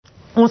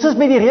Ons is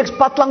met die reeks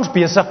pad langs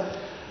besig.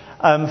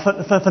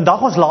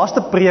 Vandag ons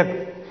laaste preek,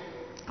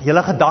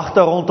 julle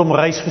gedagte rondom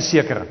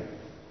reisversekering.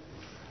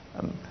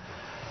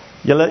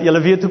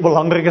 Julle weet hoe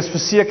belangrik is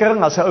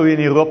versekering. As 'n ou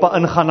in Europa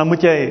ingaan, dan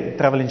moet jy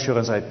travel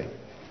insurance uit hê.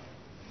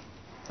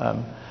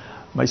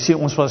 Maar sê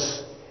ons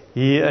was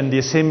hier in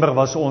Desember,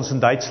 was ons in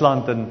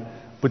Duitsland en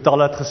Boetal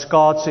het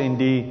geskaats en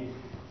die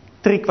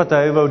triek wat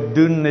hy wou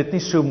doen het nie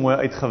so mooi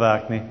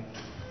uitgewerk nie.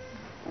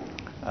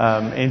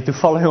 En toe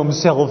val hy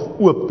homself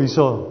oop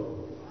hierso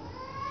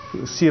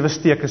 7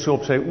 steke so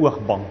op sy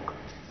oogbank.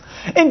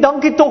 En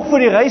dankie tog vir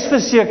die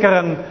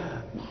reisversekering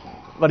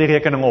wat die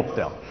rekening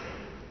optel.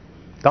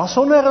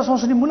 Daarsonder is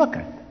ons in die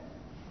moeilikheid.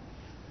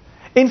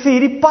 En vir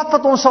hierdie pad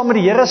wat ons saam met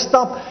die Here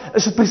stap,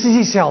 is dit presies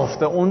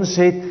dieselfde.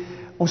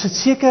 Ons het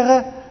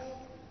sekere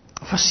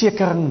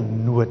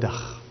versekering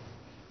nodig.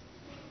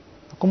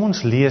 Kom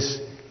ons lees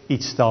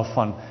iets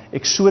daarvan.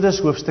 Eksodus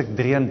hoofstuk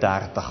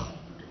 33.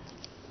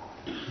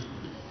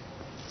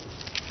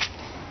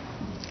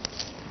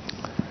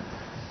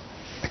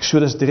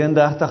 Eksodus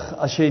 33,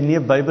 as jy nie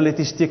 'n Bybel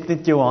het, steek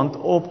net jou hand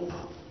op.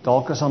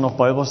 Dalk is daar nog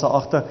Bybels daar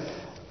agter.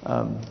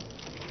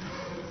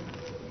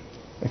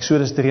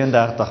 Eksodus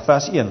 33,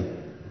 vers 1.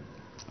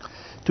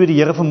 Toe die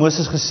Here vir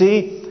Moses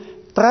gesê,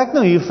 trek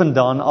nou hier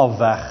vandaan af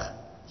weg.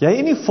 Jy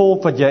en die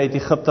volk wat jy uit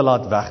Egipte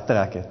laat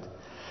wegtrek het.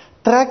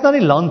 Trek na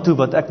die land toe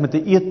wat ek met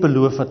 'n eed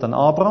beloof het aan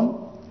Abraham,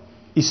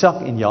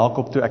 Isak en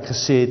Jakob toe ek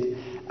gesê het,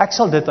 ek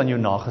sal dit aan jou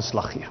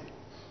nageslag gee.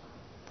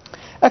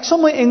 Ek sal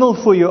my engel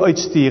voor jou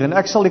uitstuur en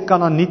ek sal die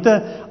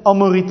Kanaaniete,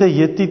 Amoriete,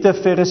 Hetiete,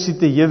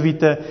 Feresiete,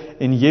 Jewiete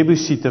en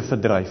Jebusiete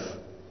verdryf.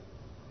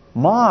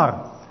 Maar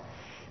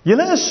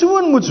julle is so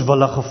 'n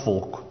moedswillige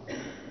volk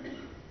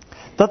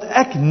dat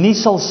ek nie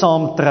sal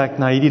saamtrek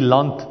na hierdie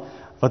land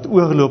wat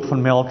oorloop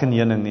van melk en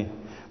honing nie,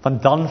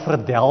 want dan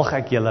verdelg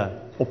ek julle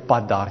op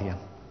pad daarheen.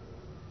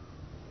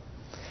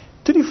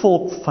 Toe die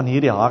volk van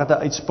hierdie harde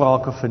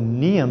uitsprake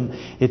verneem,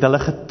 het hulle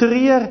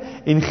getreur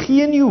en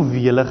geen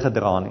juwele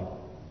gedra nie.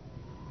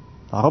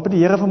 Daarop het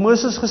die Here vir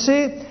Moses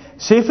gesê,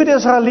 sê vir die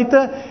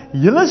Israeliete,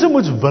 julle is 'n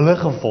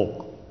moedswillige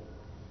volk.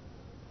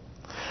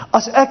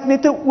 As ek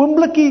net 'n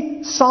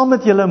oombliekie saam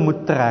met julle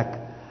moet trek,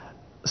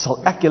 sal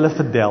ek julle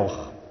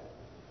verdelg.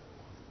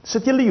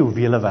 Sit julle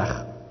juwele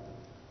weg.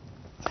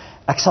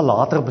 Ek sal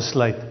later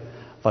besluit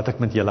wat ek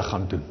met julle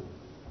gaan doen.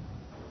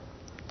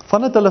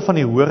 Vandat hulle van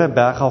die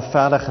Horeberg af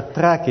verder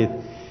getrek het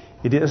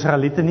die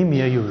Israeliete nie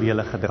meer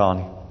juwele gedra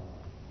nie.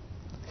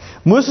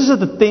 Moses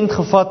het 'n tent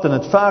gevat en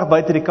het ver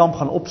buite die kamp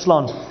gaan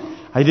opslaan.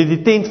 Hy het dit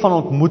die tent van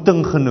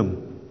ontmoeting genoem.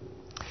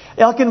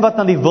 Elkeen wat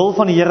na die wil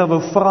van die Here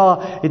wou vra,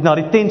 het na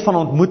die tent van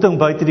ontmoeting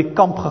buite die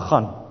kamp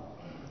gegaan.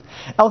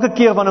 Elke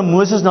keer wanneer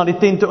Moses na die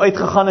tent toe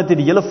uitgegaan het, het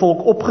die hele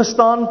volk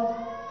opgestaan,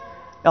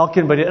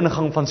 elkeen by die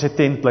ingang van sy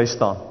tent bly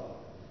staan.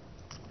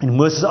 En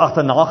Moses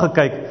agterna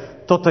gekyk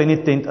tot hy in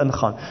die tent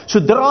ingaan.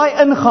 Sodra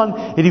hy ingaan,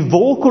 het die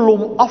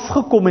wolkkolom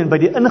afgekom en by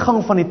die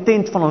ingang van die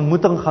tent van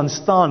ontmoeting gaan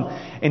staan,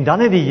 en dan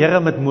het die Here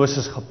met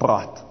Moses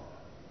gepraat.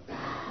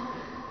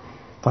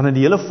 Wanneer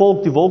die hele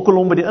volk die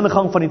wolkkolom by die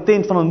ingang van die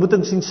tent van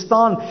ontmoeting sien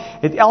staan,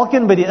 het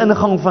elkeen by die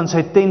ingang van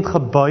sy tent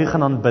gebuig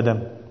en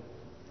aanbidding.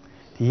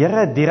 Die Here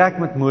het direk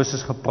met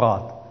Moses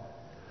gepraat,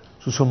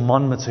 soos 'n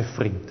man met sy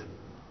vriend.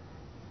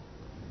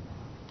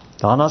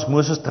 Daarna is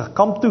Moses terug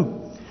kamp toe,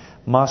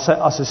 maar sy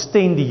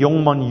assistent, die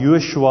jongman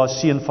Joshua,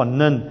 seun van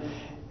Nun,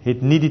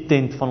 het nie die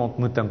tent van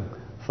ontmoeting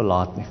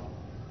verlaat nie.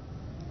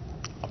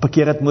 Op 'n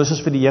keer het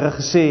Moses vir die Here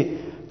gesê,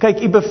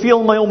 kyk, u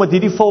beveel my om met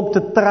hierdie volk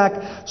te trek,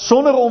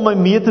 sonder om my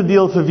mee te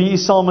deel vir wie u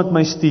saam met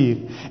my stuur.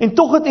 En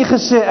tog het u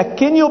gesê, ek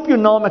ken u op jou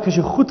naam, ek is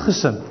jou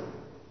goedgesind.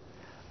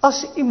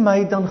 As u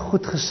my dan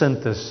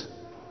goedgesind is,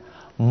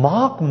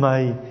 maak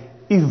my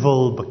u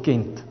wil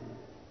bekend,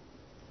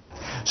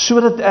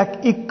 sodat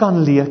ek u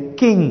kan leer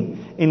ken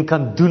en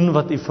kan doen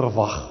wat u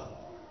verwag.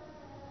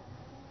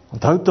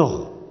 Onthou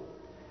tog,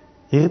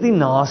 hierdie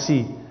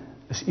nasie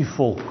is u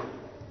volk.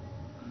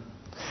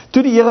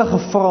 Toe die Here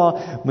gevra,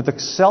 moet ek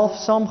self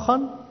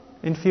saamgaan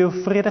en vir jou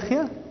vrede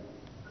gee?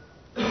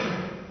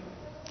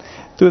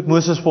 Toe het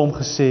Moses vir hom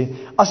gesê,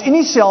 as u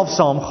nie self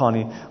saamgaan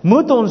nie,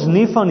 moet ons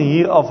nie van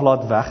hier af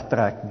laat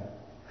wegtrek nie.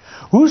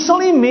 Hoe sal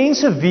die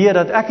mense weet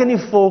dat ek en die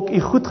volk u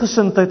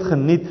goedgesindheid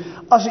geniet,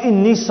 as u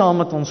nie saam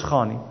met ons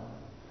gaan nie?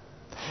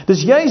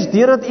 Dis juist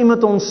deurdat u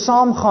met ons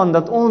saamgaan,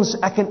 dat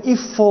ek en u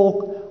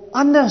volk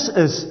anders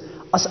is,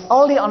 as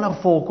al die ander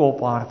volke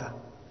op aarde.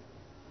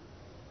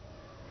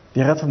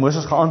 Die Here het vir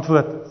Moses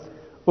geantwoord,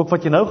 ook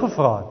wat jy nou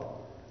gevra het,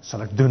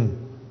 sal ek doen.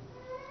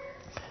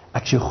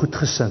 Ek is jou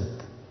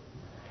goedgesind.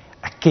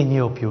 Ek ken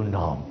jou op jou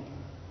naam.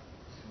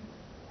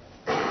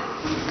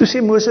 Toe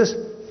sê Moses,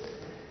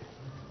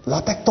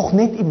 laat ek tog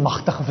net u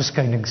magtige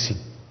verskyning sien.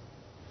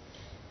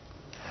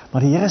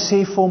 Maar die Here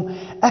sê vir hom,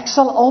 ek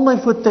sal al my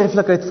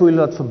voortreffelikheid vir jou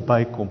laat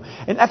verbykom,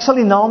 en ek sal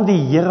die naam die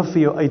Here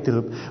vir jou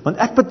uitroep, want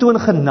ek betoon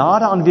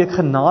genade aan wie ek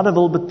genade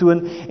wil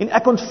betoon, en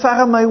ek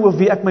ontferm my oor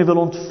wie ek my wil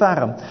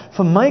ontferm.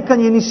 Vir my kan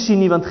jy nie sien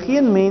nie, want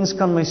geen mens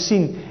kan my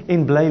sien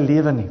en bly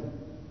lewe nie.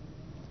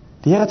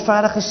 Die Here het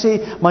verder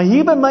gesê, maar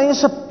hier by my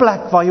is 'n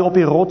plek waar jy op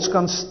die rots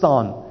kan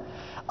staan.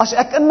 As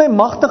ek in my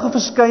magtige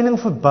verskyning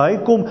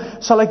verbykom,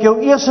 sal ek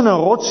jou eers in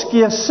 'n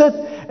rotsskeer sit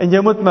en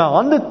jy moet my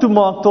hande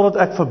toemaak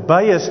totdat ek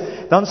verby is,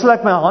 dan sal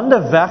ek my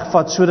hande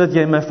wegvat sodat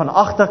jy my van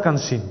agter kan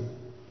sien.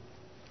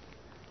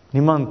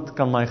 Niemand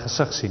kan my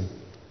gesig sien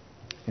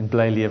en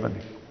bly lewe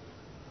nie.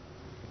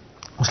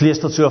 Ons lees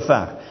tot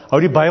sover. Hou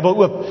die Bybel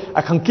oop.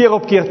 Ek gaan keer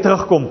op keer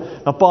terugkom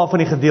na 'n paar van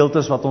die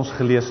gedeeltes wat ons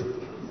gelees het.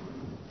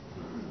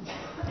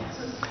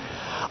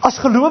 As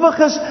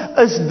gelowiges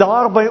is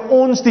daar by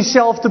ons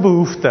dieselfde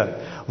behoefte.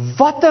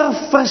 Watter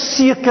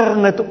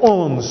versekering het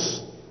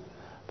ons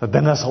dat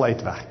dinge sal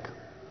uitwerk?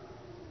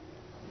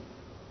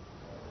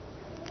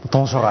 Dat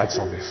ons alright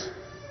sal wees.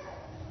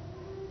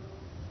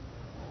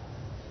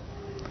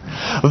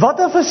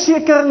 Watter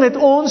versekering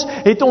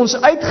het ons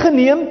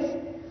uitgeneem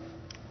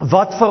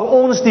wat vir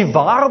ons die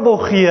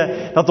waarborg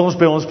gee dat ons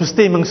by ons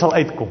bestemming sal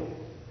uitkom?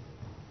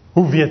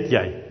 Hoe weet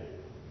jy?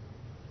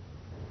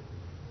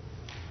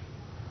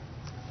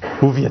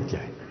 Hoe weet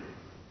jy?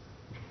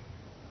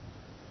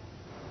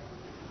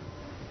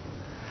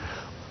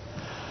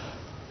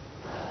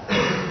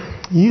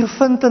 Hier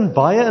vind 'n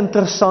baie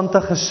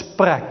interessante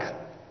gesprek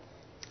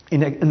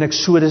in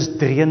Eksodus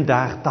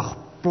 33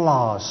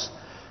 plaas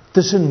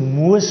tussen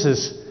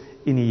Moses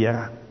en die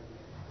Here.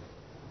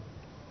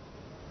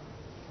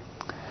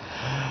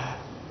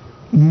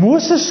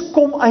 Moses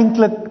kom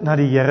eintlik na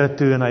die Here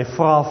toe en hy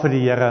vra vir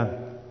die Here: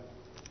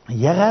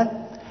 Here,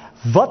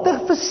 watter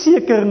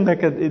versekering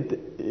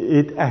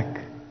het ek?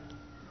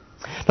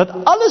 Dat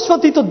alles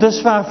wat U tot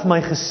dusver vir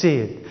my gesê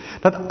het,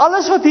 dat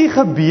alles wat hier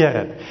gebeur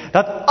het,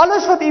 dat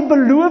alles wat U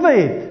beloof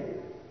het,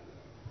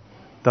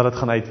 dat dit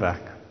gaan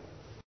uitwerk.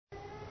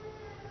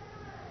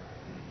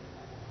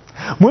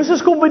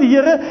 Moses kom by die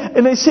Here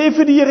en hy sê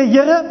vir die Here: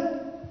 Here,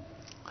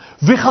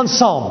 wie gaan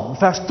saam?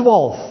 Vers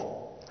 12.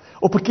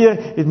 Op 'n keer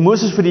het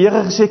Moses vir die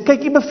Here gesê: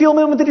 kyk, U beveel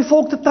my om met die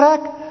volk te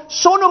trek,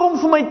 sonder om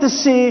vir my te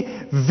sê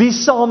wie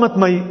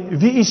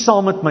U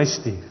saam met my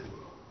stuur.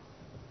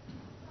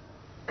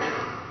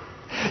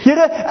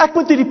 Here, ek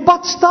moet hierdie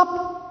pad stap,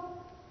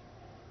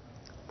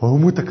 maar hoe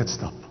moet ek dit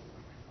stap?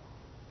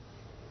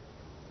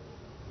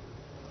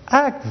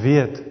 Ek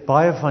weet,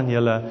 baie van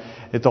julle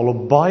het al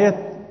op baie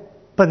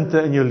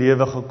punte in jou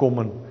lewe gekom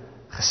en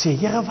gesê: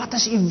 Here, wat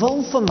is U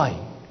wil vir my?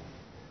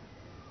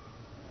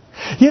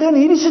 Here, in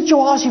hierdie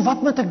situasie,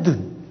 wat moet ek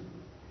doen?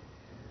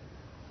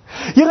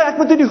 Here, ek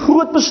moet hierdie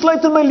groot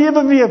besluit in my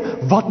lewe neem,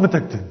 wat moet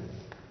ek doen?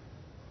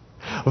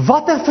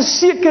 Watter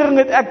versekering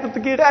het ek dat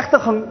ek die regte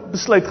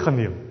besluit gaan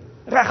neem?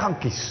 Reg gaan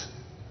kies?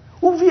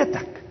 Hoe weet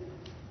ek?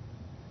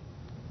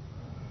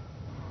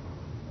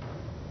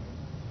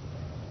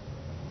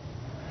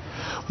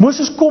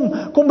 Moses kom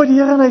by die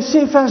Here en hy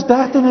sê vers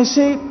 13, hy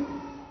sê: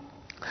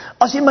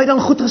 as U my dan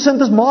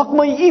goedgesind is, maak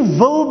my U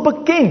wil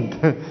bekend.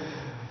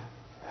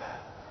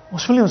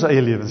 Ons wil nie ons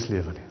eie lewens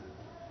lewe nie.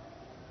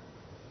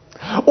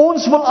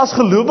 Ons wil as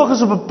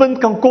gelowiges op 'n punt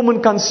kan kom en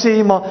kan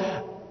sê, maar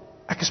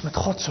ek is met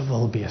God se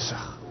wil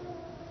besig.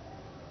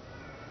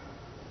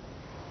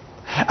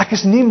 Ek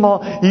is nie maar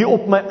hier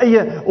op my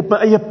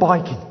eie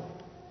paadjie.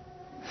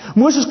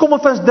 Moses kom in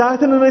vers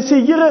 13 en hy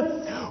sê: Here,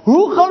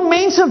 hoe gaan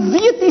mense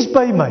weet U's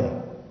by my?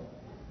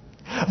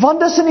 Want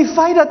dis in die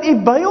feit dat U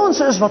by ons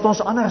is wat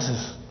ons anders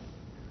is.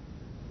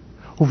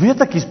 Hoe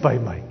weet ek U's by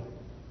my?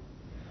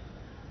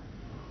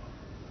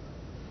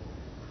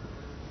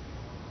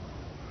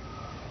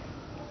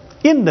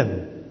 Een ding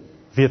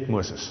weet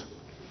Moses.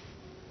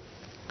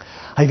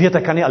 Hy weet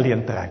hy kan nie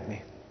alleen trek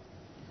nie.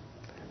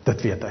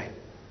 Dit weet hy.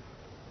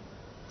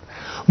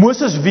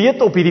 Moses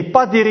weet op hierdie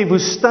pad deur die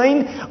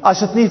woestyn, as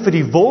dit nie vir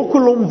die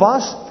wolkkolom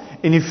was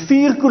en die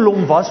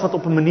vuurkolom was wat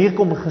op 'n manier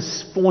kom vir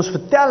ons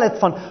vertel het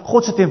van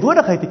God se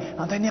teenwoordigheid nie,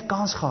 dan het hy nie 'n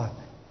kans gehad.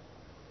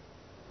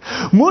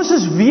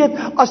 Moses weet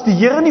as die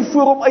Here nie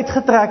voor hom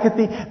uitgetrek het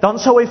nie, dan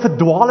sou hy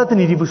verdwaal het in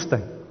hierdie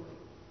woestyn.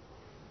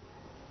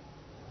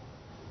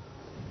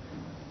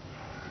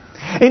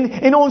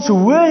 En ons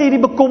hoor hierdie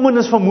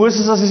bekommernis van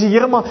Moses as hy sê: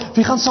 Here, maar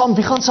wie gaan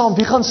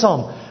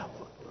saam?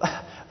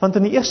 Want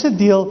in die eerste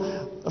deel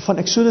van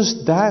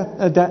Eksodus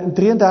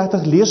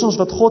 33 lees ons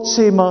wat God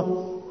sê, maar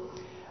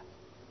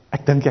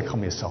ek dink ek gaan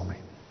mee saam hê.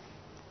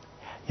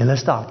 Julle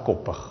is te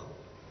hardkoppig.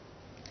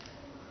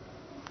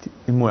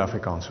 Die mooi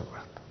Afrikaanse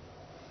woord.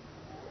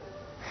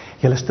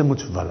 Julle is te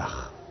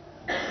moedswillig.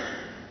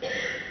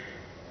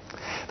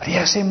 Maar die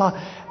Here sê, maar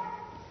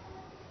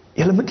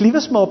julle moet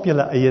liewes maar op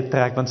julle eie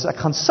trek, want as ek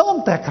gaan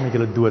saam trek, gaan ek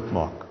julle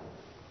doodmaak.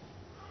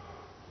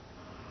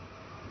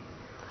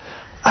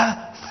 'n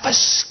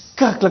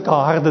verskriklike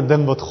harde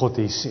ding wat God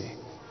hier sê.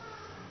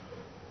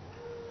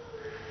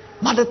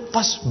 Maar dit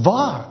was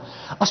waar.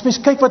 As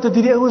mens kyk wat het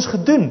hierdie ouens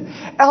gedoen.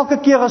 Elke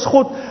keer as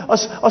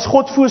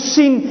God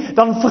voorsien,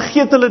 dan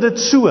vergeet hulle dit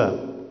so.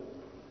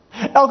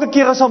 Elke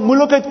keer as 'n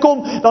moeilikheid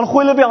kom, dan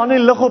gooi hulle die hande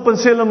in die lug op en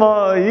sê hulle,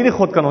 maar hierdie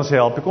God kan ons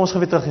help. Kom ons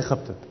gaan weer terug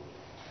Egipte.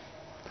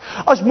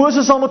 As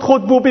Moses saam met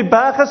God bo op die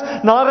berg is,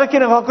 na 'n rukkie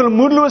dan raak hulle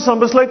moedeloos, dan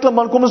besluit hulle,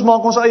 man, kom ons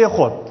maak ons eie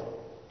God.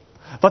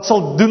 Wat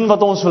sal doen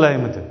wat ons wil hê hy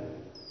moet doen?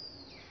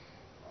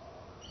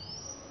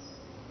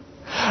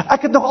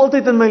 Ek het nog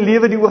altyd in my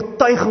lewe die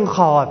oortuiging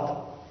gehad,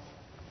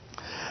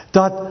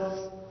 dat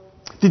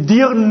die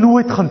deur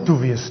nooit gaan toe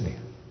wees nie.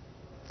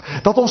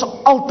 Dat ons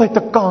altyd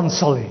 'n kans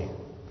sal hê.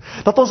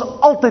 Dat ons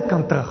altyd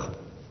kan terug.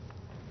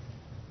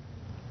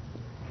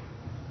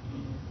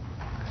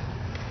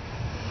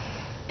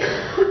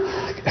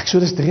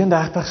 Exodus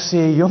 33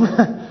 sê, jong,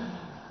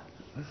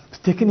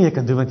 beteken nie jy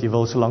kan doen wat jy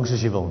wil, solank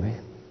as jy wil nie.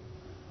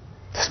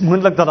 Het is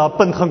moontlik dat daar 'n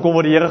punt gaan kom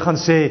waar die Here gaan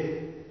sê,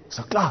 is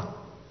nou klaar.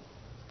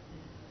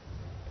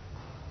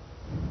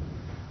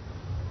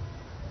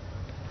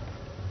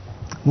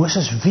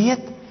 Moses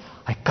weet,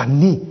 hy kan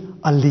nie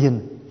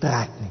alleen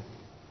trek nie.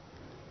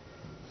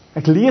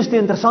 Ek lees die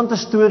interessante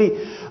storie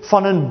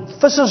van 'n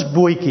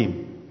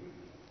vissersbootjie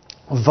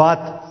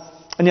wat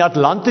in die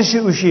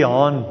Atlantiese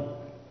Oseaan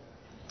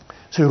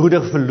sy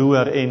roeder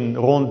verloor en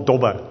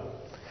ronddobber.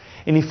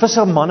 En die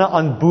vissermanne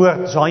aan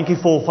boord, so 'n handjie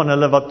vol van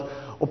hulle wat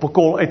op 'n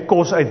kol uit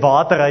kos uit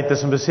water uit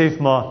is en besef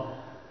maar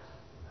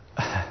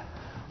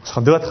ons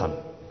gaan doodgaan.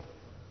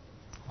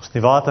 Ons het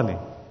nie water nie.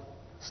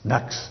 Ons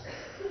niks.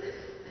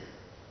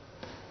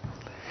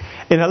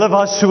 En hulle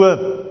was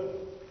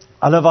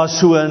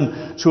so in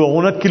so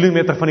 100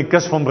 km van die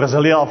kus van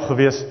Brasilia af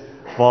gewees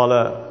waar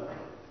hulle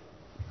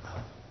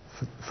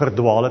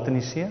verdwaal het in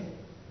die see.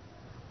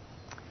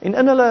 En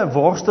in hulle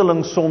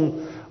worstelingsom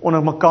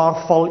onder mekaar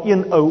val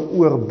een ou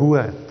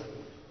oorboord.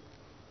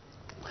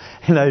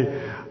 En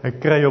hy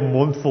kry 'n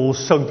mond vol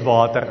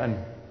soutwater in.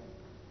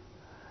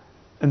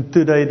 En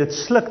toe hy dit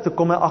sluk, toe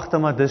kom hy agter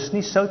maar dis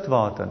nie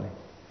soutwater nie.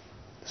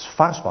 Dis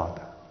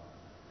varswater.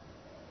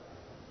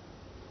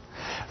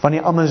 Van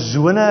die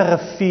Amazone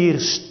rivier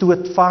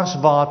stoot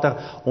varswater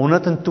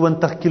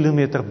 120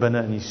 km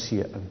binne in die see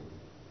in.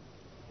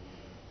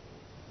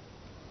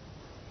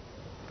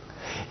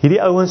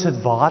 Hierdie ouens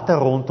het water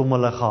rondom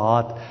hulle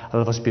gehad,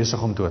 hulle was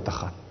besig om dood te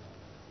gaan.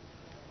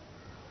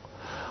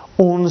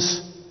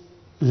 Ons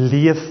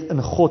leef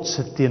in God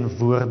se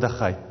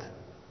teenwoordigheid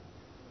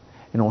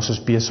en ons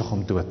is besig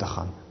om dood te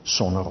gaan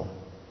sonder hom.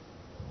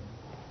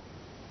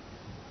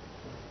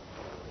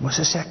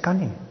 Moses sê ek kan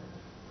nie.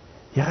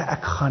 Here,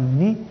 ek gaan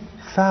nie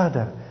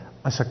verder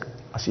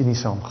as U nie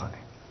saamgaan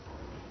nie.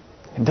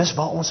 En dis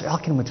waar ons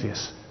elkeen moet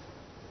wees.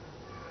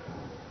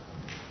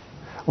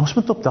 Ons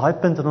moet op daai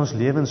punt in ons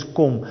lewens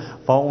kom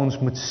waar ons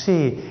moet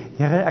sê,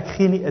 Here, ek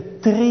gee nie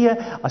 'n tree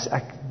as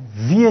ek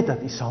weet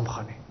dat U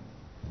saamgaan nie.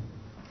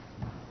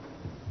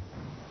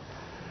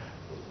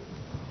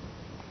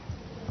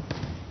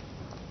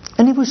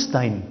 In die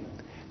woestyn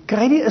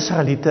kry die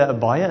Israeliete 'n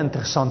baie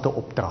interessante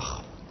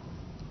opdrag.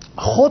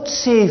 God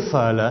sê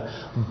vir hulle,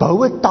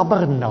 bou 'n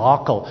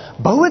tabernakel,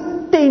 bou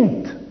 'n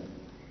tent,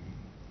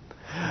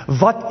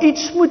 wat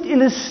iets moet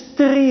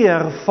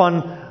illustreer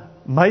van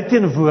my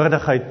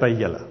teenwoordigheid by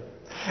julle.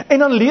 En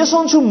dan lees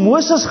ons hoe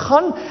Moses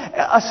gaan,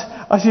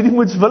 as hierdie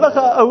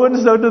moedswillige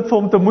ouens nou dit vir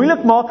hom te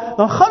moeilik maak,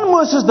 dan gaan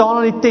Moses daar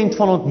na die tent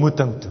van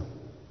ontmoeting toe.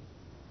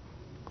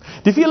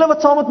 Die vele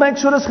wat saam met my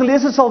Exodus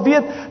gelees het, sal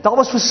weet, daar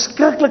was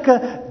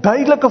verskriklike,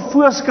 duidelike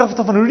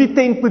voorskrifte van hoe die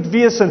tent moet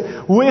wees en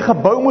hoe hy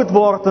gebou moet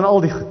word en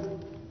al die goed.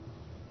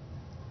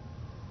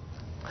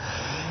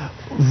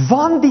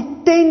 Want die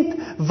tent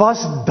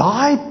was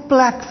daai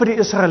plek vir die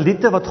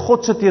Israeliete wat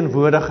God se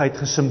teenwoordigheid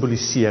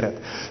gesimboliseer het.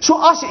 So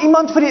as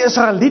iemand vir die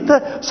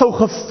Israeliete sou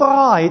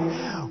gevra het,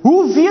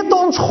 hoe weet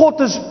ons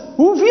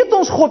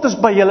God is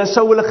by julle,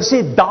 sou hulle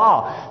gesê,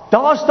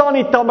 daar staan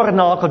die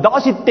tabernakel, daar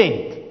is die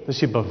tent, dis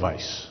die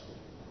bewys.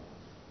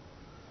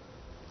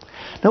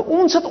 Nou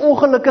ons het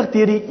ongelukkig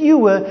deur die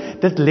eeue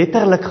dit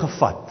letterlik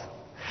gevat.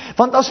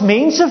 Want as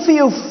mense vir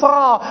jou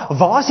vra,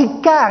 waar is die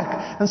kerk?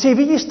 Dan sê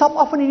jy, stap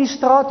af in hierdie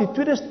straat, die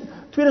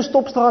tweede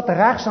stopstraat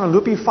regs, en dan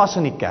loop jy vas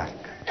in die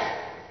kerk.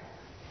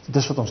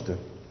 Dis wat ons doen.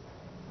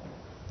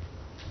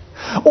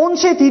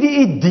 Ons het hierdie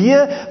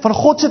idee van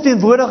God se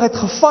teenwoordigheid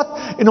gevat,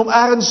 en hom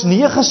ergens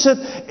neergesit,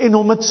 en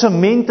hom met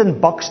sement en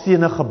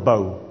bakstene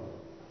gebou.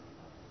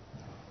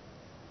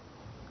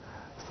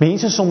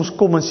 Mense soms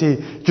kom en sê,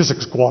 ek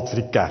is kwaad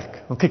vir die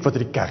kerk. Dan kyk wat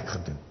het die kerk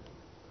gedoen.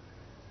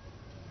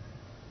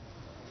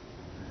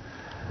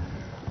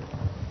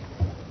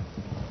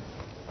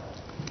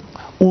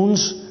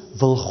 Ons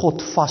wil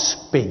God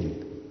vaspen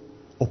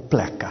op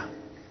plekke.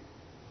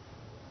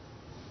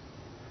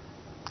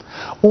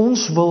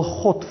 Ons wil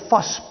God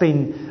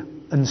vaspen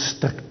in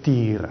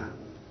strukture.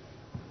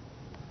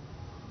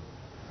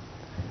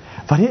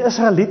 Wat die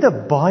Israeliete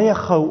baie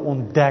gou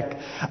ontdek,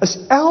 is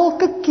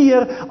elke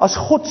keer as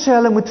God sê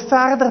hulle moet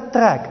verder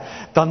trek,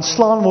 dan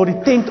word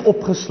die tent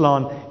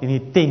opgeslaan en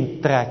die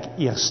tent trek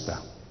eerste.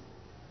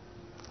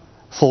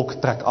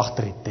 Volk trek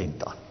agter die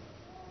tent aan.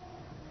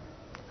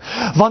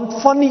 Want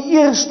van die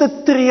eerste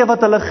tree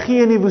wat hulle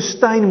gee in die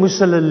woestyn, moes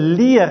hulle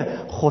leer,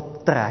 God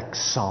trek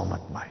saam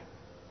met my.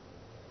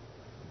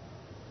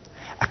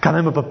 Ek kan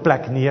hom op 'n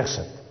plek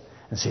neersit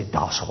en sê,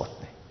 daar's God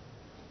nie.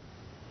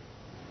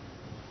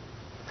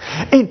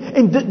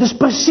 En dis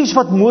presies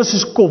wat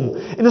Moses kom,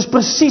 en dis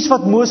presies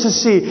wat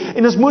Moses sê,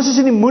 en as Moses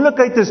in die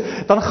moeilikheid is,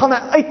 dan gaan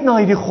hy uit na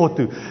hierdie God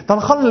toe. Dan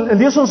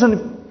lees ons in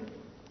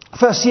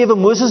Vers 7,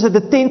 Moses het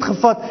 'n tent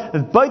gevat,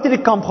 het buite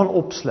die kamp gaan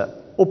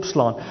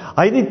opslaan.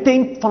 Hy het die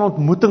tent van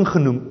ontmoeting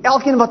genoem.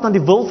 Elkeen wat aan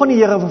die wil van die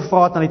Here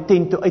gevra het, aan die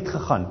tent toe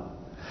uitgegaan.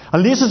 En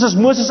lees ons, as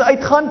Moses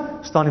uitgaan,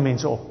 staan die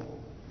mense op.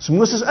 As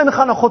Moses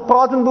ingaan en God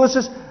praat met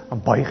Moses,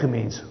 dan buig die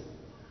mense.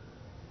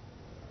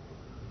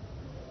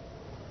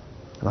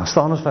 En dan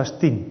staan ons vers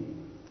 10.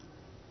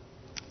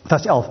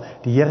 Vers 11,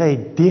 die Here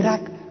het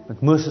direk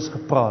met Moses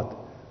gepraat,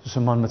 soos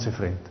 'n man met sy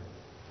vriend.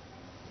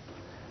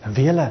 En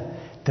weet julle,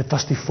 dit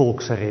was die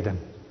volk se redding.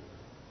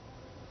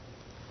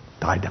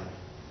 Daai ding.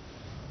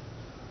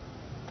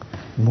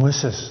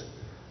 Moses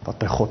wat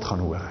by God gaan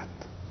hoor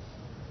het.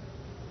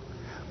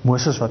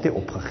 Moses wat nie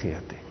opgegee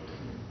het nie.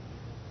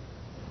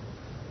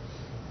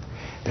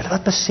 Weet jy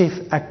wat besef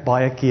ek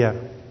baie keer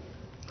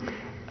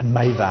in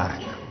my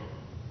werk?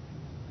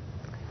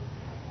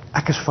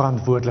 Ek is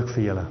verantwoordelik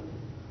vir julle.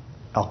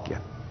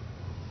 Elkeen.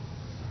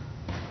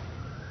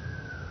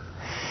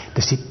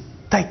 Dis die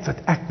tyd wat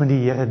ek met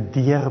die Here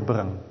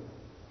deurbring,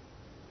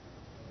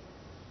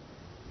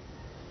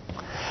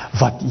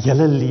 wat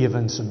julle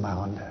lewens in my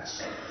hande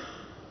is.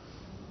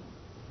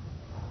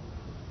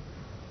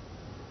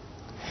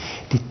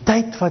 Die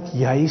tyd wat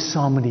jy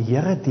saam met die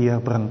Here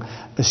deurbring,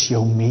 is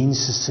jou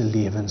mense se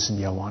lewens in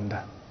jou hande.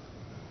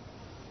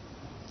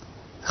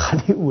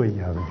 Gaan nie oor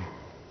jou nie.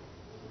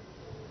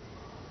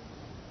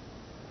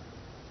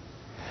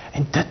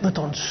 En dit moet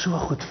ons so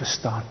goed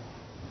verstaan.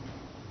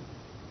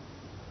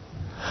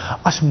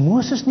 As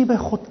Moses nie by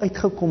God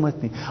uitgekom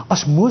het nie,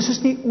 as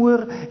Moses nie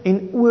oor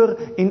en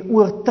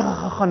oor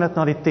teruggegaan het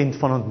na die tent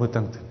van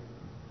ontmoeting toe,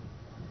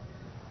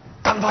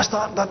 dan was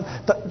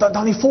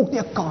dan die volk nie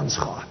 'n kans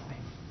gehad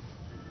nie.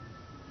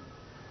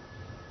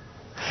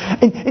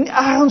 En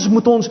ergens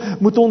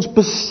moet ons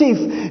besef,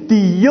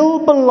 die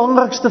heel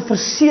belangrikste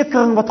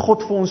versekering wat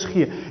God vir ons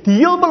gee, die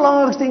heel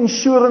belangrikste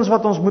insurance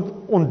wat ons moet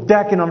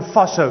ontdek en dan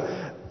vashou,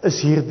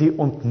 is hierdie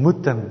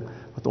ontmoeting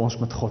wat ons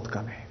met God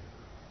kan hê.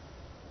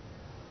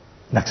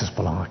 Niks is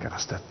belangriker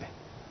as dit nie.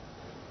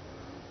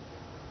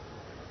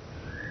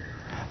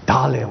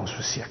 Daar lê ons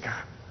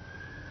versekering.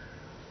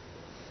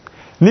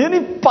 Nie in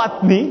die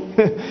pad nie,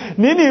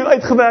 nie in die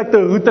uitgewerkte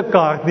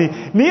routekaart nie,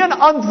 nie in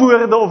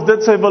antwoorde of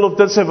dit sy wil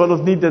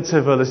of nie dit sy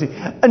wil is nie,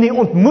 in die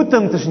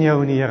ontmoeting tussen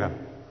jou en die Here.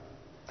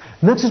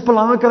 Niks is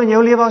belangriker in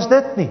jou lewe as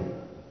dit nie.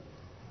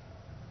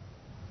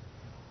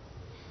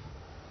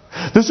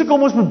 Dis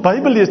hoekom ons moet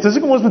Bybel lees, dis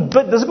hoekom ons moet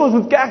bid, dis hoekom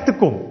ons moet kerk toe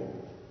kom.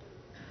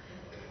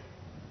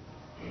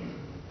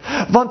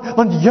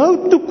 Want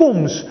jou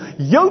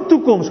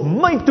toekoms,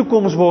 my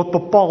toekoms word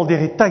bepaal deur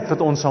die tyd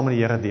wat ons saam met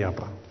die Here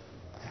deurbring.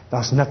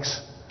 Daar's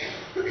niks.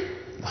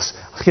 Daar's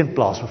geen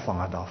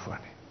plaasvervanger daarvoor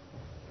nie.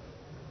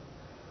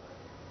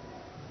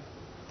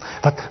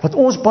 Wat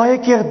ons baie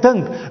keer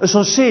dink, is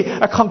ons sê,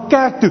 ek gaan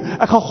kerk toe,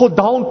 ek gaan God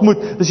daar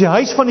ontmoet, dis die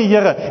huis van die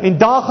Here, en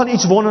daar gaan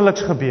iets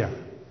wonderliks gebeur.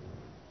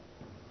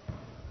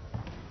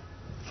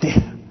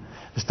 Nee,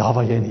 dis daar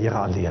waar jy in die Here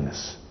alleen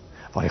is,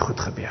 waar die goed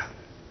gebeur.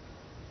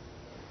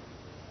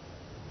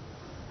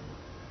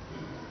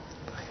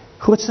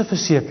 Grootste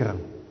versekering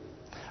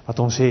wat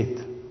ons het,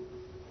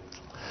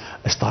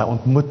 is daai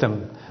ontmoeting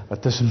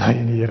wat tussen my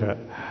en die Here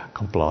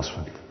kan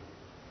plaasvind.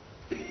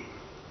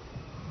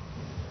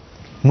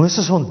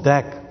 Moses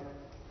ontdek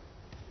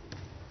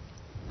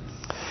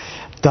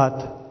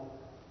dat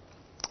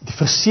die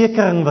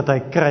versekering wat hy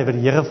kry, wat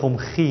die Here vir hom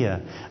gee,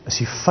 is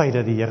die feit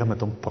dat die Here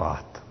met hom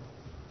praat.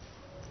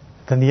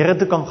 Dat die Here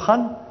toe kan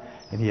gaan,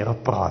 en die Here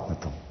praat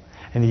met hom,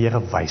 en die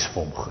Here wys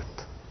vir hom goed.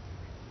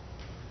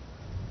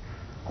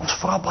 Ons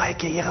vra baie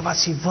keer, Here, wat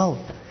sy wil?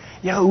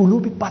 Here, hoe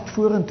loop die pad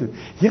vorentoe?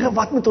 Here,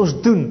 wat moet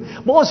ons doen?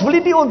 Maar ons wil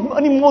nie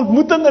in die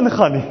ontmoeting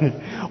ingaan nie.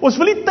 Ons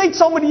wil nie tyd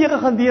saam met die Here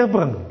gaan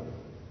deurbring.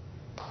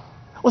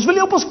 Ons wil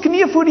nie op ons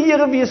knieë voor die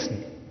Here wees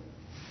nie.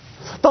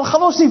 Dan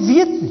gaan ons nie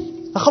weet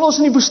nie. Dan gaan ons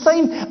in die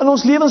woestyn in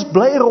ons lewens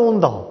bly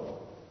ronddal.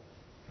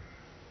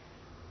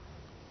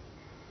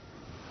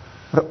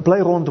 Bly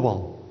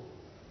ronddwal.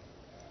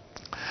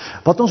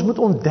 Wat ons moet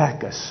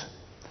ontdek is,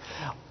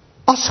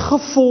 as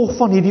gevolg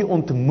van hierdie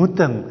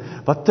ontmoeting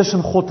wat tussen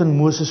God en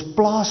Moses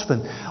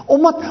plaasvind,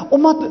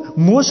 omdat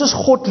Moses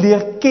God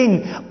leer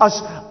ken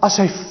as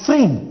sy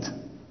vriend,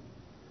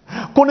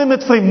 kon hy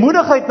met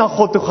vrymoedigheid na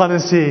God toe gaan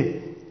en sê,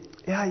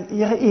 ja,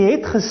 Here, U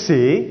het gesê,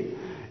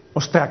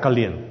 ons trek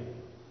alleen.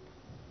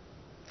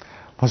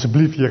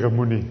 Asseblief, Here,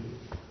 moenie.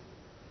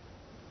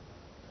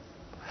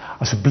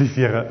 Asseblief,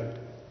 Here,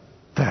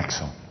 trek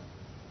saam.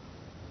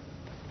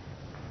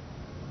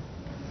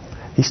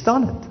 Hier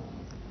staan dit.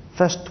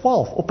 Vers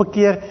 12, op 'n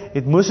keer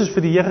het Moses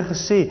vir die Here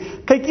gesê,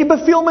 kyk, U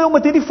beveel my om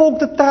met hierdie volk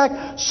te trek,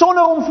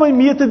 sonder om vir my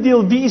mee te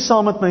deel wie U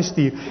saam met my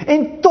stuur.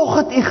 En tog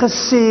het U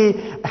gesê,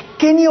 ek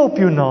ken U op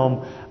jou naam,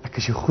 ek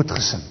is jou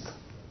goedgesind.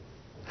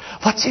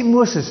 Wat sê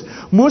Moses?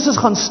 Moses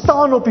gaan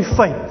staan op die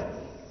feit,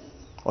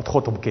 wat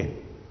God hom ken.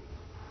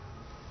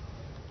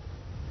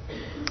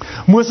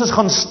 Moses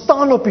gaan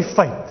staan op die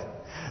feit,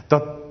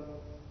 dat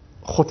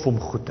God vir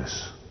hom goed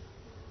is.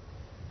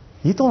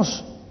 Hier het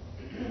ons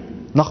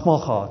nagmaal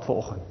gehad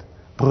vanoggend.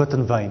 Brood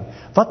en wyn.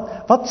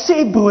 Wat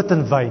sê brood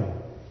en wyn?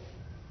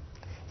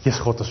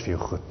 Jesus, God is vir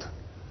jou goed.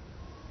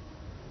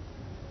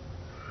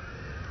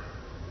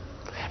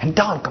 En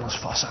dan kan ons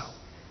vashou.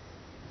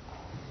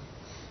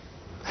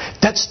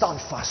 Dit staan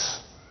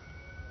vas.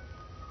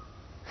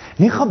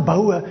 Nie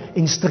geboue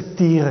en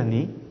strukture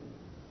nie.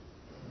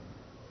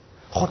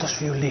 God is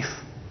vir jou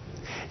lief.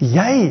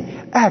 Jy,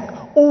 ek,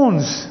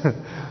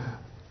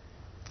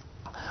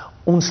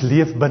 ons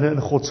leef binne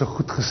in God se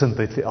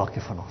goedgesindheid vir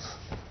elkeen van ons.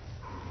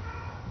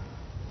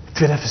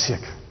 Tweede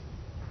versekering.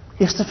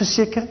 Eerste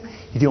versekering,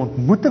 die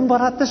ontmoeting wat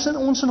daar tussen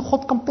ons en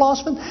God kan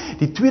plaasvind.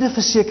 Die tweede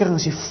versekering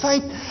is die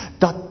feit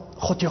dat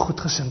God jou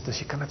goedgesind is,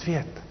 jy kan dit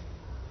weet.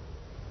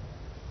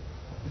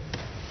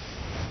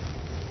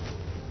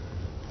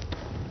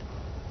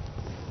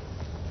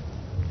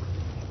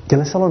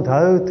 Julle sal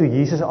onthou toe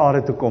Jesus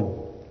aarde toe kom.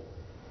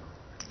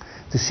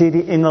 Toe sê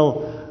die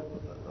engel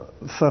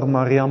vir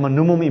Maria, maar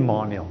noem hom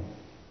Immanuel.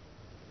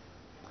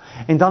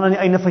 En dan aan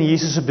die einde van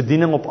Jesus se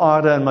bediening op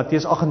aarde in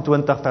Matteus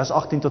 28 vers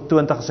 18 tot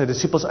 20 as sy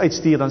disippels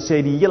uitstuur, dan sê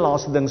hy die heel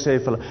laaste ding sê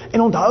hy vir hulle,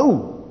 en onthou,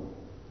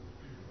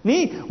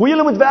 nie hoe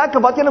julle moet werk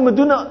en wat julle moet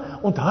doen,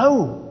 onthou,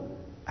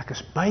 ek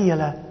is by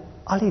julle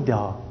al die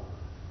dae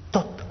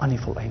tot aan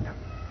die volëinding.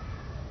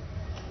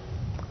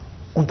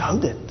 Onthou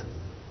dit.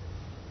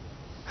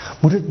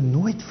 Moet dit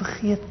nooit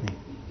vergeet nie.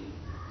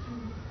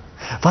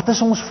 Wat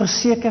is ons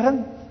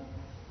versekering?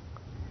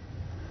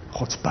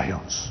 God's by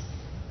ons.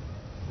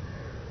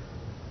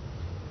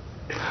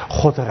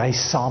 God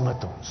reis saam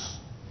met ons.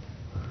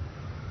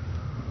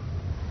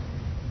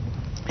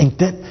 En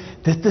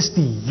dit is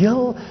die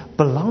heel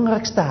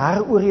belangrikste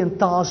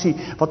heroriëntasie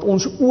wat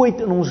ons ooit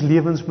in ons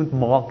lewens moet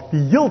maak,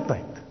 die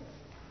heeltyd.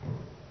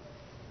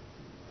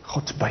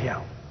 God's by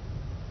jou.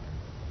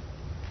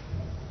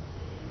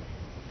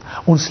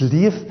 Ons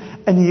leef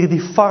in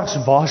hierdie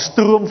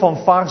stroom van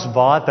vars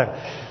water.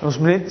 En ons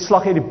moet net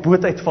slag uit die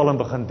boot uitval en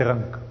begin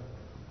drink.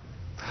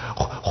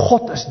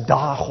 God is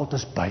daar, God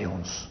is by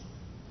ons.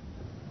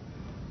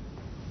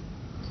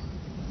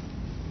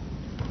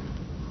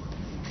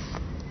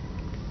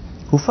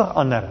 Hoe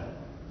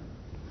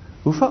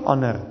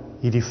verander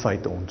hierdie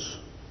feit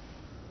ons?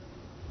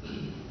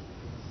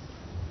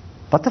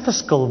 Wat 'n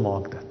verskil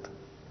maak dit?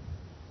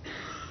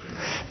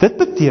 Dit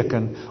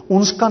beteken,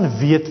 ons kan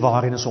weet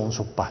waarheen is ons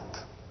op pad.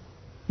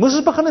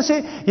 Moses begin en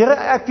sê, Here,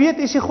 ek weet,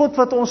 U is die God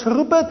wat ons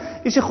geroep het,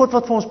 U is die God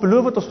wat vir ons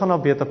beloof het, ons gaan na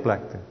 'n beter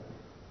plek toe.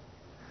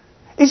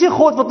 U is die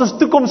God wat ons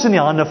toekoms in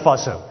die hande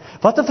vashou.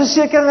 Wat 'n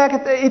versekering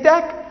het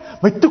ek?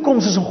 My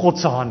toekoms is in God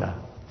se hande,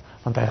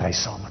 want hy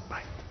reis saam met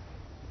my.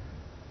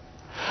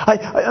 Hy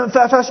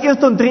vers 1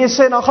 tot 3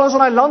 sê, dan gaan ons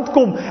aan die land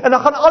kom, en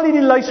dan gaan al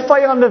die lys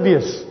vyande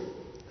wees.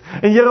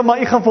 En Here, maar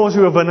U gaan vir ons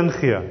die oorwinning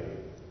gee.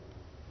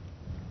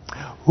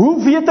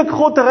 Hoe weet ek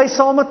God reis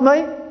saam met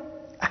my?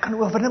 Ek kan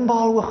oorwinning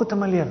behaal oor goed in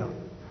my lewe.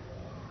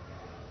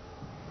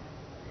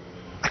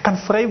 Ek kan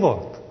vry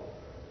word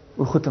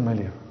oor goed in my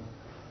lewe.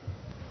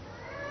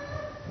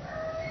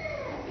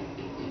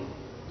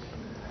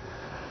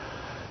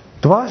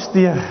 Dwars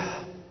deur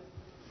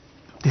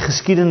die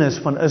geskiedenis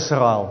van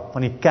Israel,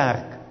 van die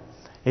kerk,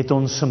 het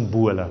ons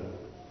simbole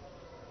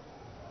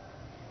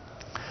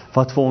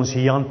wat vir ons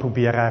hieraan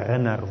probeer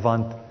herinner,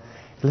 want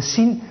hulle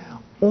sien,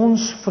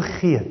 ons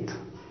vergeet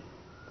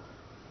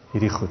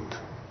hierdie goed.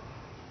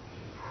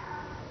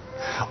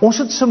 Ons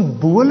het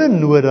simbole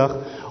nodig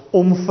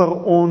om vir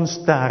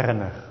ons te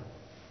herinner.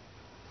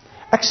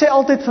 Ek sê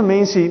altyd vir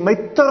mense, my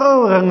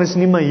trouring is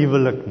nie my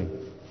huwelik nie.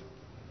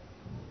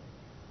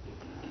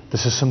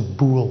 Dis 'n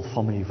simbool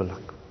van my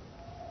huwelik.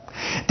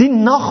 Die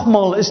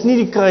nagmaal is nie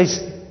die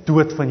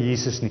kruisdood van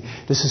Jesus nie.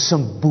 Dis 'n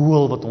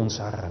simbool wat ons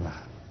herinner.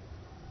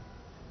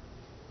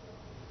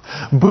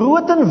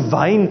 Brood en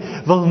wyn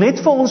wil net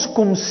vir ons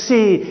kom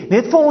sê,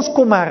 net vir ons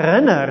kom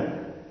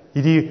herinner,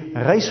 hierdie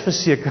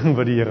reisversekering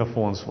wat die Here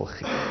vir ons wil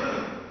gee.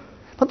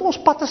 Want ons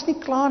pad is nie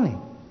klaar nie.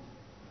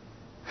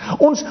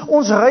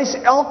 Ons reis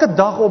elke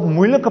dag op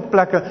moeilike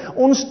plekke.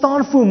 Ons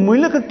staan voor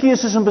moeilike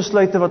keuses en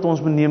besluite wat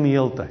ons moet neem die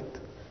hele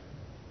tyd.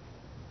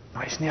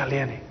 Maar hy is nie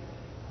alleen nie.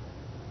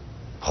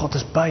 God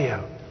is by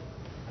jou.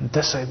 En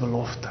dis sy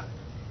belofte.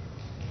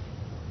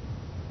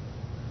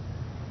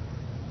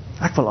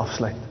 Ek wil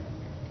afsluit.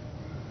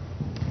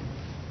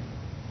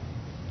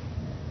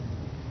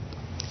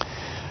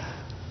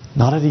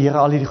 Nadat die Here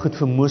al hierdie goed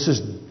vir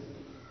Moses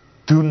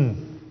doen,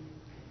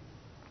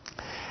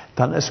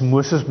 dan is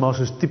Moses maar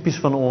soos typies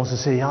van ons en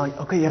sê, ja,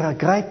 okay Here,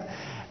 great,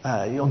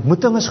 die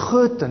ontmoeting is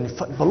goed, en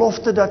die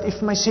belofte dat U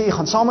vir my sê, U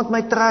gaan saam met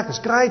my trek, is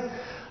great,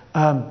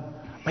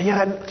 maar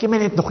Here, gee my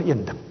net nog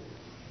een ding.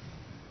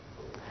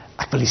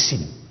 Ek wil U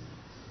sien,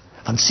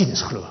 want sien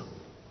is glo.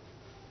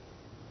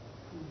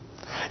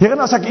 Here,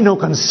 as ek U nou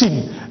kan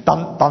sien,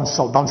 dan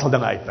sal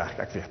dinge uitwerk,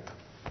 ek weet.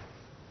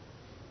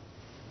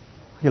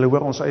 Julle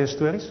hoor ons eie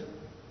stories?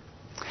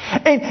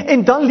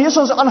 En dan lees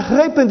ons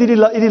aangrypend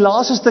hierdie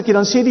laaste stukkie,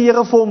 dan sê die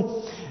Here vir hom,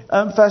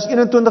 vers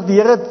 21, die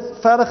Here het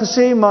verder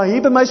gesê, maar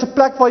hier by my is 'n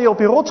plek waar jy op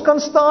die rots kan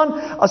staan,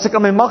 as ek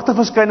aan my magtige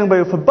verskyning by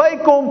jou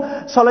verbykom,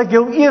 sal ek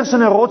jou eers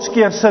in 'n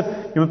rotskeer sit,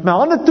 jy moet my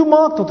hande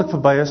toemaak tot ek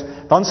verby is,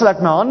 dan sal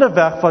ek my hande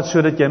wegvat,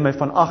 sodat jy my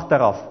van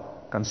agter af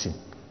kan sien.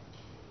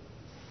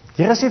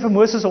 Here sê vir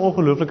Moses 'n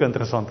ongelooflike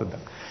interessante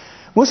ding.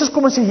 Moses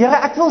kom en sê, Here,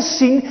 ek wil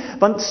sien,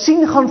 want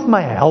sien gaan vir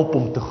my help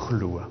om te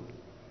glo.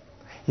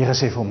 Here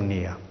sê vir hom,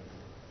 nee.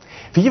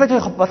 Weet jy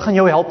wat gaan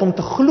jou help om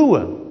te glo?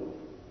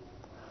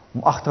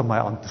 Om agter my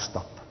aan te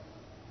stap.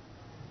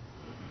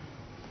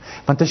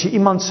 Want as jy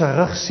iemand se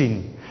rug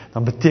sien,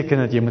 dan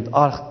beteken dit jy moet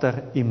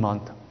agter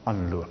iemand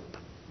aanloop.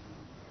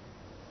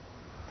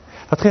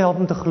 Wat gaan jou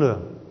help om te glo?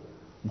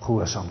 Om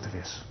gehoorsaam te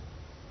wees.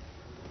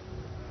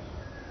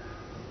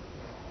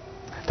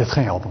 Dit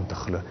gaan jou help om te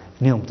glo,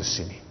 nie om te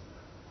sien nie.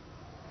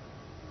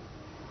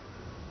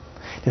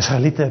 Die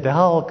Israeliete het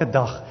elke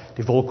dag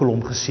die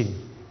wolkkolom gesien,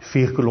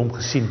 vuurkolom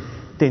gesien,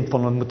 tent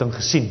van ontmoeting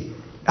gesien,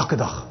 elke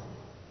dag.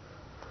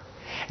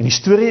 En die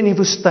storie in die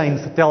woestyn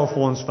vertel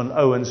vir ons van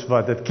ouens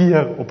wat dit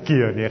keer op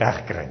keer nie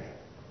reg kry nie.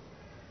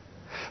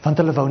 Want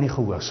hulle wou nie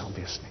gehoorsaam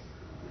wees nie.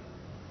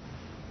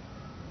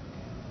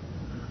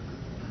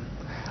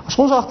 As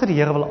ons agter die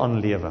Here wil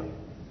aanlewe,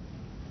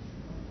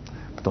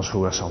 moet ons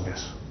gehoorsaam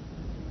wees.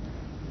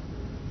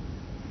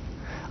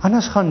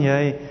 Anders gaan jy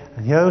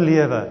in jou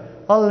lewe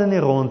al in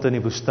die rond in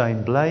die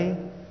woestyn bly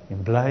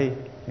en bly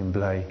en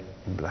bly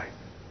en bly.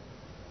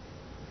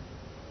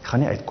 Jy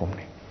gaan nie uitkom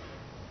nie.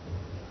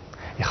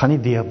 Jy gaan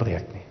nie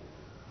deurbreek nie.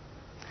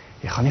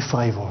 Jy gaan nie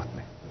vry word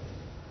nie.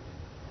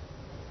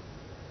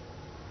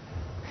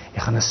 Jy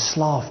gaan 'n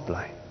slaaf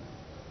bly.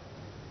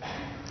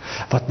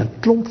 Wat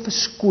met klomp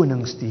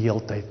verskonings die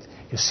heeltyd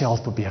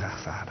jouself probeer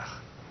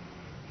regverdig.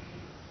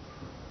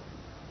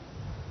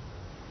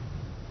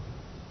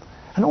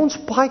 En ons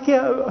paadjie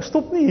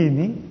stop nie hier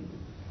nie.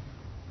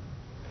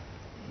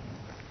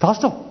 Daar's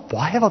nog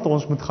baie wat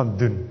ons moet gaan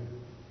doen.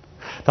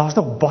 Daar's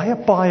nog baie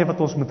paaie wat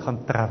ons moet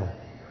gaan travel.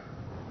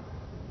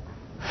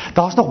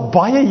 Daar's nog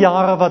baie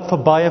jare wat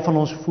vir baie van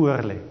ons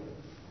voor lê.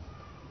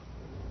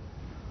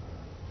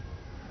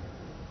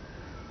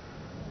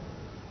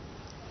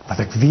 Wat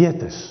ek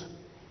weet is,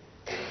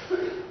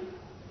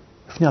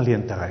 hoef nie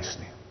alleen te reis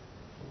nie.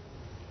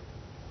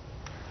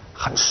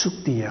 Gaan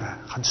soek die Here,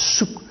 gaan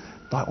soek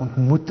daai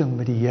ontmoeting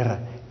met die Here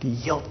die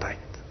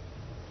heeltyd.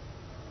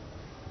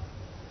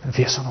 En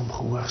wees aan hom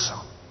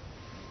gehoorsaam.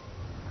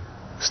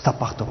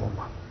 Stap agter hom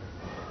aan.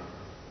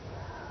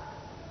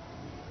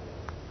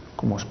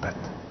 Kom ons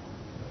bid.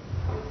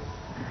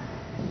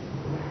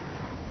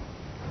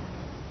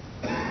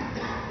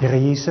 Here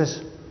Jesus,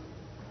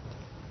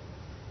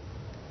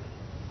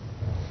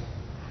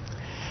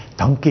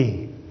 dankie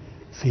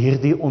vir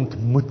hierdie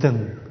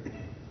ontmoeting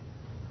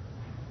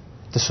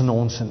tussen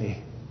ons en U.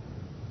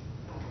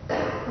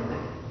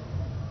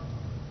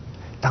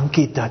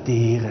 Dankie dat U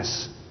hier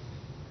is.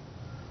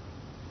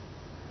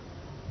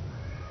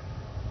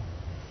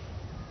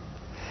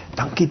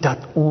 Dankie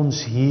dat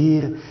ons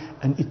hier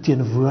in U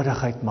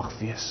teenwoordigheid mag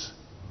wees.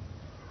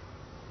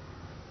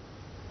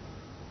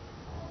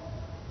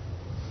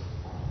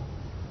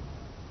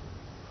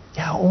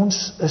 Ja,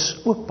 ons is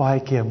ook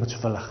baie keer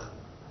moedswillig.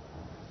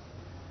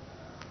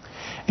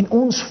 En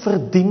ons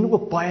verdien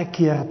ook baie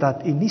keer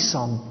dat U nie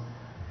saam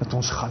met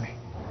ons gaan nie.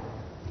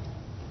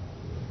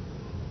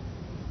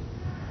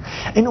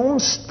 En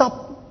ons stap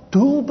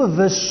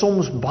doelbewus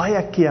soms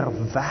baie keer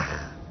weg.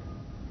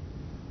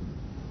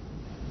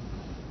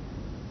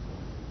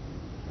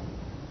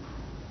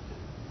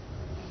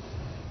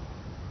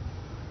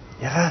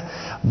 Here,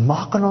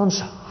 maak in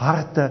ons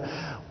harte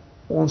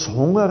ons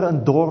honger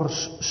en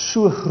dors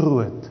so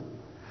groot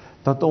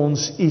dat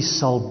ons U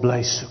sal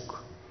bly soek.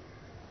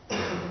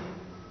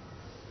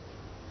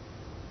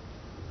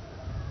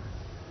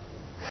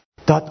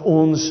 Dat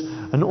ons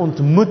 'n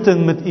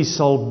ontmoeting met U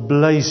sal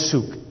bly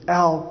soek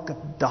elke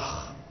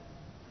dag.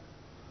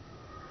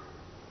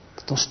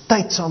 Dat ons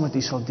tyd saam met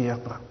U sal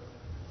deurbring.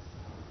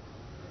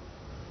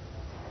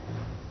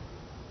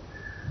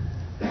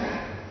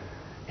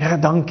 Here,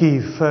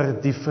 dankie vir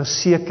die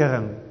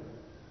versekering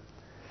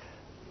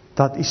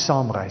dat U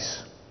saamreis.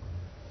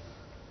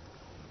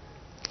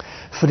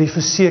 Vir die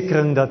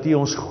versekering dat U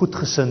ons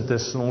goedgesind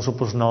is en ons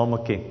op ons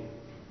name ken.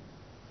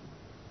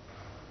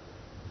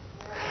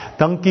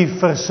 Dankie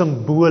vir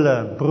simbole,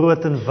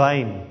 brood en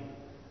wyn,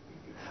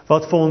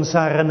 wat vir ons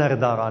herinner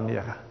daaraan,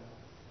 Here.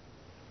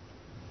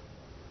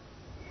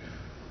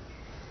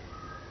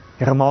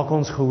 Here, maak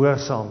ons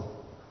gehoorsaam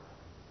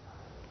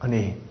aan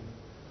U.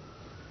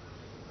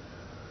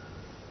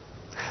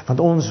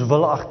 Want ons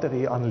wil agter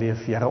U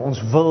aanleef, Here.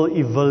 Ons wil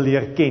U wil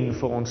leer ken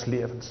vir ons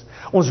lewens.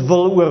 Ons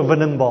wil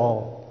oorwinning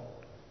behaal.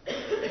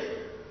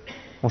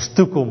 Ons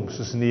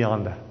toekoms is in U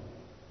hande.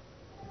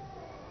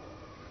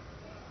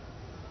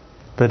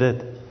 Bid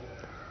dit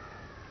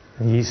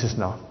in Jesus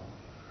naam.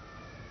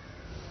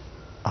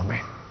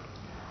 Amen.